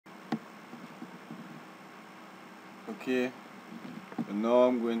Okay, so now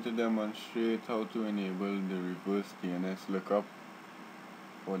I'm going to demonstrate how to enable the reverse DNS lookup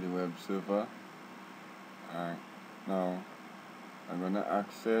for the web server. Alright, now I'm going to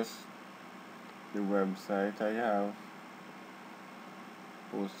access the website I have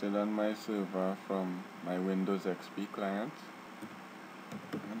posted on my server from my Windows XP client.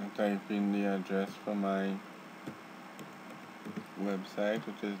 I'm going to type in the address for my website,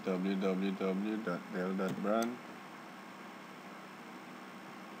 which is www.dell.brand,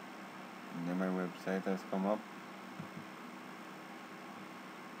 and then my website has come up.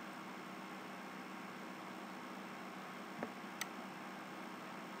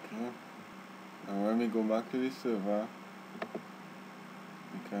 Okay, now when we go back to the server,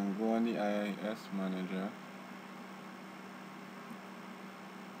 we can go on the IIS manager.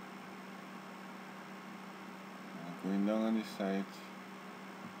 Going down on the site,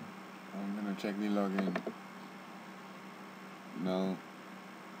 I'm going to check the login. Now,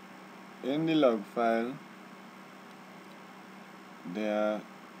 in the log file, there are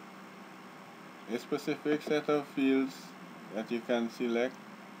a specific set of fields that you can select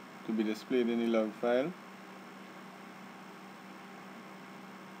to be displayed in the log file,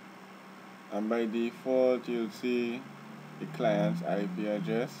 and by default you'll see the client's IP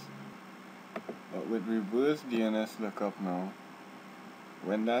address. But with reverse DNS lookup now,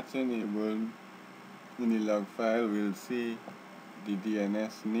 when that's enabled in the log file, we'll see the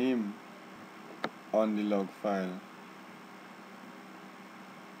DNS name on the log file.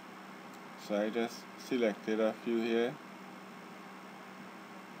 So I just selected a few here,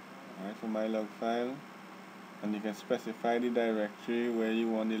 right, for my log file, and you can specify the directory where you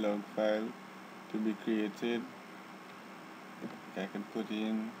want the log file to be created. I can put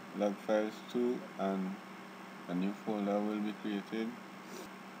in log files 2 and a new folder will be created.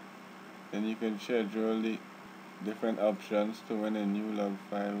 Then you can schedule the different options to when a new log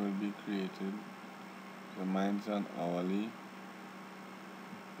file will be created. So mine's on hourly.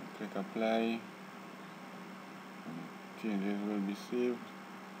 Click apply, and changes will be saved.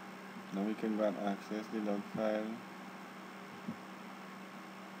 Now we can go and access the log file.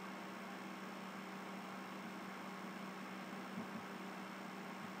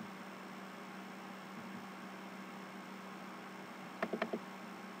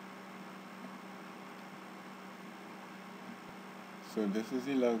 So this is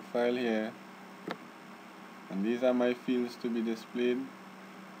the log file here, and these are my fields to be displayed.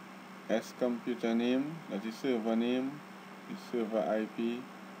 S computer name, that is server name, the server IP,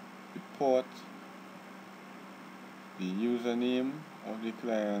 the port, the username of the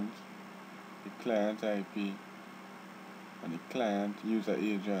client IP, and the client user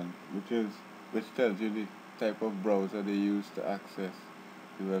agent, which tells you the type of browser they use to access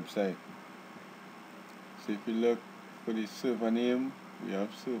the website. So if you look for the server name, we have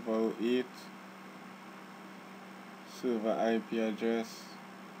server 08, server IP address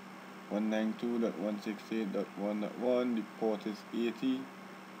 192.168.1.1, the port is 80,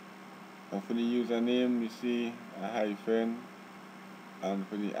 and for the username you see a hyphen, and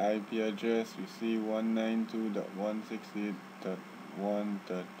for the IP address you see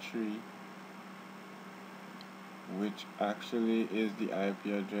 192.168.1.3, which actually is the IP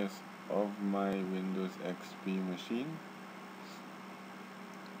address of my Windows XP machine.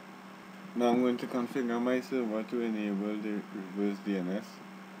 Now I'm going to configure my server to enable the reverse DNS.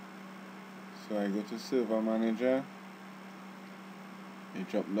 So I go to Server Manager, I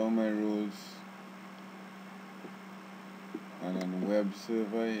drop down my roles, and on Web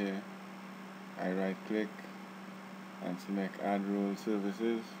Server here, I right click and select Add Role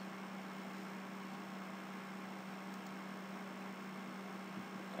Services.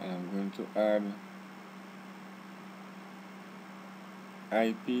 And I'm going to add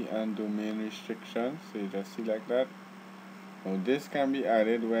IP and domain restrictions, so you just select that. Now this can be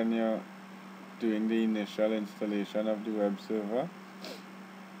added when you're doing the initial installation of the web server.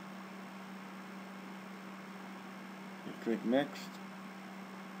 You click next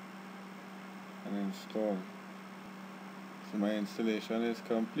and install. So my installation is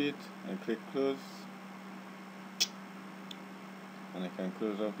complete. I click close, and I can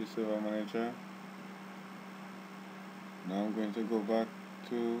close off the server manager. Now I'm going to go back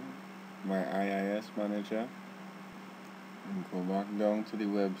to my IIS manager and go back down to the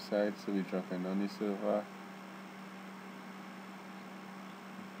website. So we drop in on the server,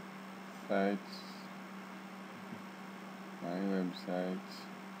 sites, my website,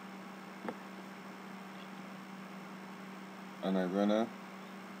 and I'm gonna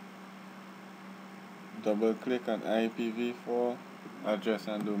double click on IPv4 address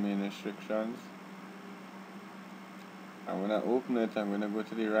and domain restrictions, And when I open it, I'm going to go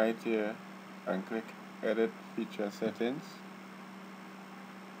to the right here and click Edit Feature Settings.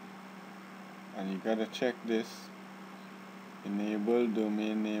 And you gotta check this, Enable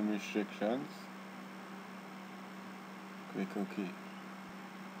Domain Name Restrictions. Click OK.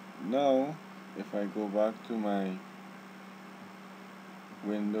 Now, if I go back to my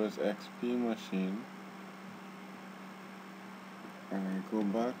Windows XP machine, and I go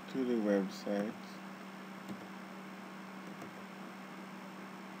back to the website,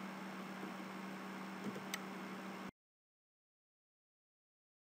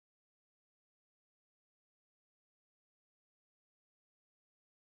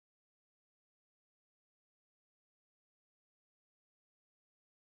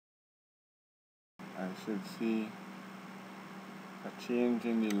 I should see a change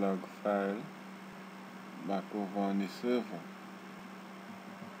in the log file back over on the server.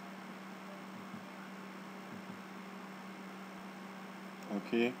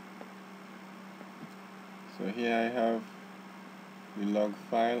 Okay, so here I have the log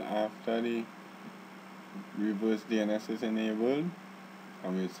file after the reverse DNS is enabled,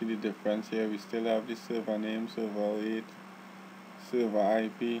 and we'll see the difference here. We still have the server name, server 08, server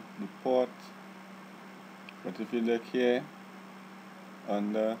IP, the port, but if you look here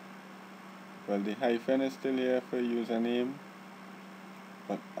under, well, the hyphen is still here for username,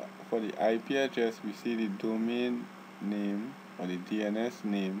 but for the IP address we see the domain name or the DNS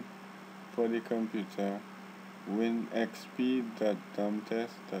name for the computer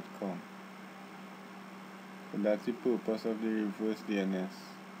winxp.dumbtest.com. So that's the purpose of the reverse DNS.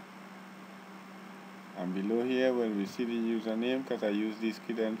 And below here, well, we see the username because I use these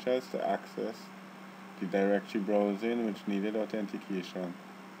credentials to access the directory browsing which needed authentication.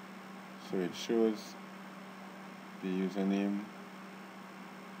 So it shows the username.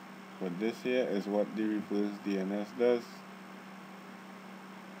 But this here is what the reverse DNS does.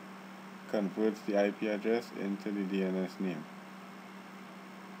 Converts the IP address into the DNS name.